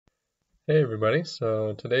Hey everybody,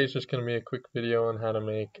 so today's just going to be a quick video on how to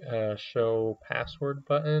make a show password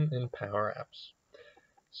button in PowerApps.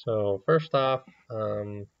 So first off,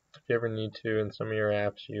 if you ever need to in some of your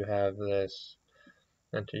apps, you have this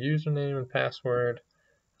enter username and password.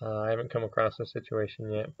 I haven't come across this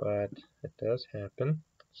situation yet, but it does happen.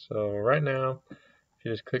 So right now, if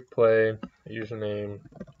you just click play, username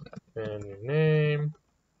and your name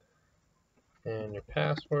and your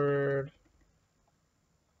password.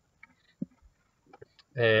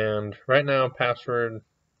 And right now, password,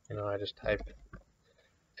 I just type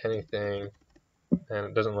anything and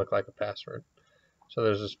it doesn't look like a password. So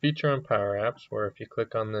there's this feature on PowerApps where if you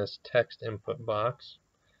click on this text input box,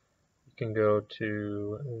 you can go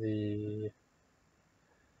to the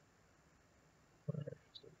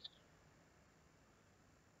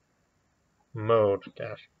mode.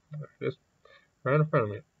 Gosh, there it is, right in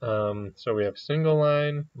front of me. So we have single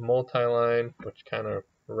line, multi-line, which kind of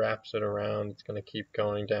wraps it around. It's going to keep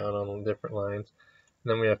going down on different lines.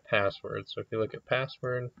 And then we have password. So if you look at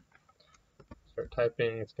password, start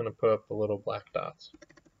typing, it's going to put up the little black dots.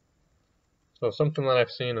 So something that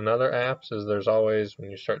I've seen in other apps is there's always, when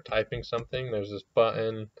you start typing something, there's this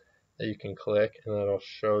button that you can click and it'll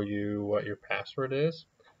show you what your password is.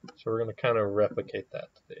 So we're going to kind of replicate that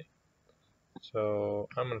today. So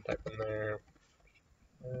I'm going to type in there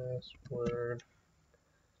password.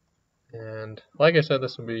 And like I said,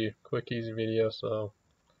 this will be a quick, easy video, so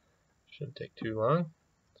it shouldn't take too long.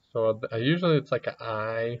 So I usually it's like an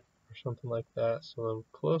I or something like that. So the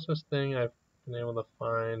closest thing I've been able to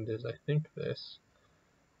find is I think this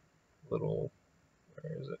little,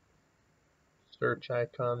 where is it? Search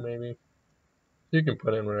icon maybe. You can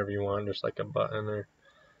put in whatever you want, just like a button or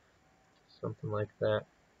something like that.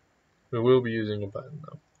 We will be using a button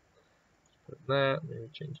though. Put in that, maybe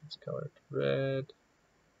change its color to red.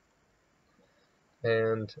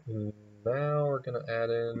 And now we're going to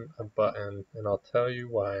add in a button, and I'll tell you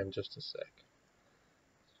why in just a sec.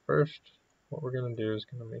 First, what we're going to do is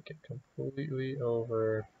going to make it completely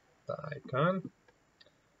over the icon.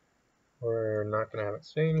 We're not going to have it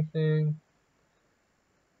say anything.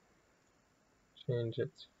 Change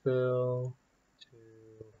its fill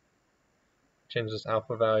to, change this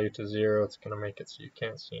alpha value to 0. It's going to make it so you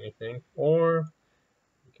can't see anything. Or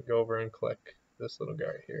you can go over and click this little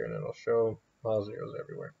guy here and it'll show all zeros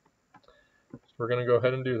everywhere. So we're going to go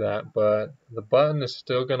ahead and do that, but the button is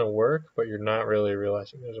still going to work, but you're not really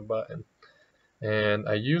realizing there's a button. And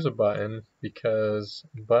I use a button because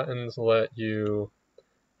buttons let you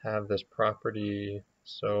have this property.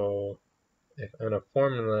 So if in a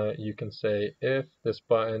formula you can say if this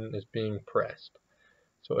button is being pressed.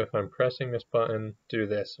 So if I'm pressing this button, do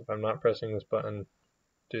this. If I'm not pressing this button,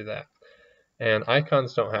 do that. And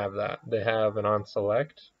icons don't have that. They have an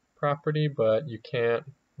onSelect property, but you can't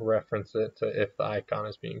reference it to if the icon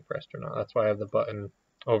is being pressed or not. That's why I have the button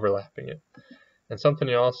overlapping it. And something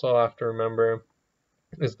you also have to remember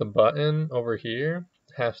is the button over here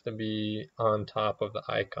has to be on top of the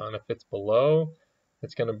icon. If it's below,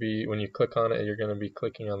 it's going to be, when you click on it, you're going to be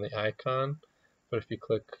clicking on the icon. But if you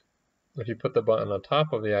put the button on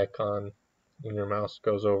top of the icon, when your mouse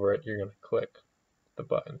goes over it, you're going to click the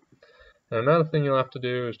button. And another thing you'll have to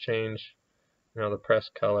do is change, the press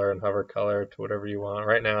color and hover color to whatever you want.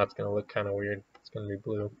 Right now it's going to look kind of weird. It's going to be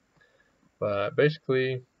blue. But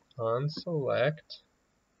basically, on select,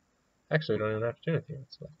 actually we don't even have to do anything on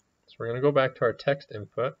select. So we're going to go back to our text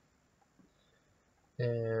input.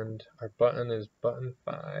 And our button is button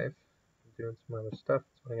 5. I'm doing some other stuff,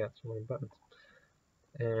 so I got so many buttons.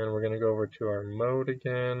 And we're going to go over to our mode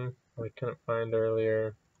again, we couldn't find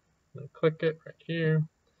earlier. I'm going to click it right here,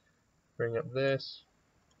 bring up this.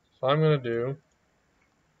 So I'm going to do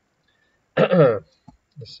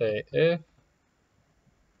is say if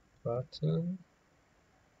button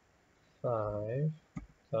 5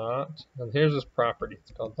 dot, and here's this property,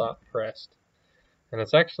 it's called dot pressed, and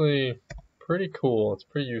it's actually pretty cool, it's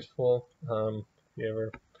pretty useful if you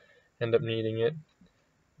ever end up needing it.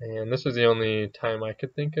 And this is the only time I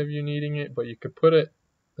could think of you needing it, but you could put it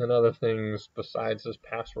in other things besides this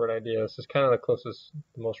password idea. This is kind of the closest,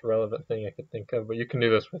 the most relevant thing I could think of, but you can do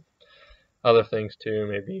this with other things too.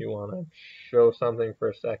 Maybe you want to show something for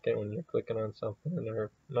a second when you're clicking on something or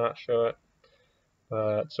not show it.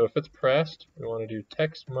 But so if it's pressed, we want to do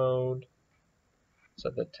text mode.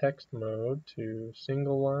 Set the text mode to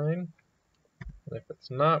single line. And if it's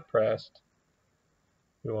not pressed,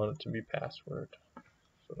 we want it to be password.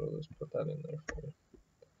 So let's put that in there for you.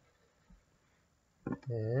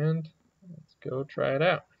 And let's go try it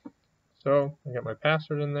out. So I got my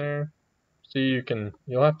password in there. See,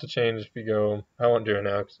 you'll have to change if you go, I won't do it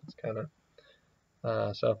now because it's kind of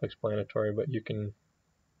self-explanatory, but you can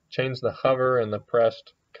change the hover and the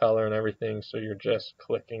pressed color and everything so you're just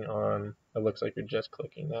clicking on, it looks like you're just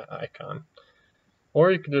clicking that icon.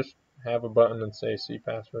 Or you could just have a button and say see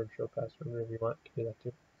password, show password, whatever you want. You can do that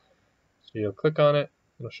too. So you'll click on it,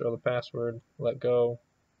 it'll show the password, let go,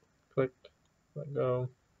 click, let go.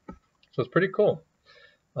 So it's pretty cool.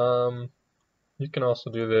 You can also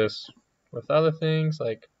do this with other things,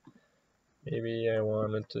 like maybe I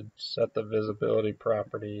wanted to set the visibility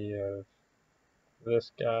property of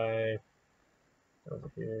this guy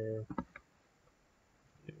over here.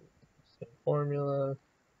 Do the same formula.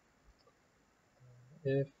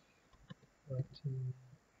 If button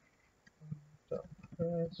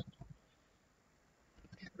pressed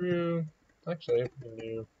true. Actually, we can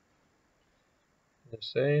do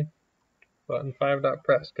just say button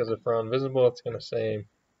 5.press, because if we're on visible, it's going to say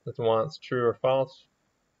it wants true or false.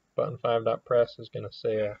 Button 5.press is going to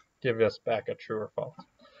say give us back a true or false.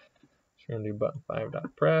 So we're going to do button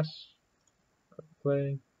 5.press.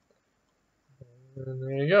 Play. And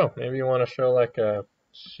there you go. Maybe you want to show like a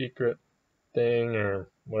secret thing or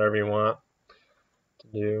whatever you want to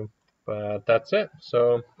do. But that's it.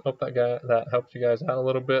 So hope that helps you guys out a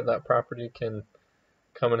little bit. That property can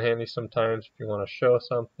come in handy sometimes if you want to show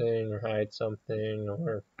something or hide something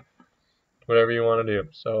or whatever you want to do.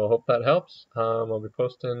 So hope that helps. I'll be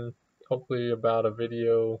posting hopefully about a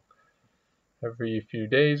video every few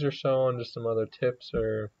days or so on just some other tips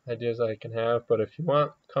or ideas I can have. But if you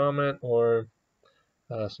want, comment or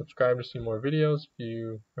subscribe to see more videos if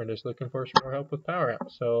you are just looking for some more help with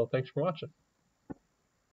PowerApps. So thanks for watching.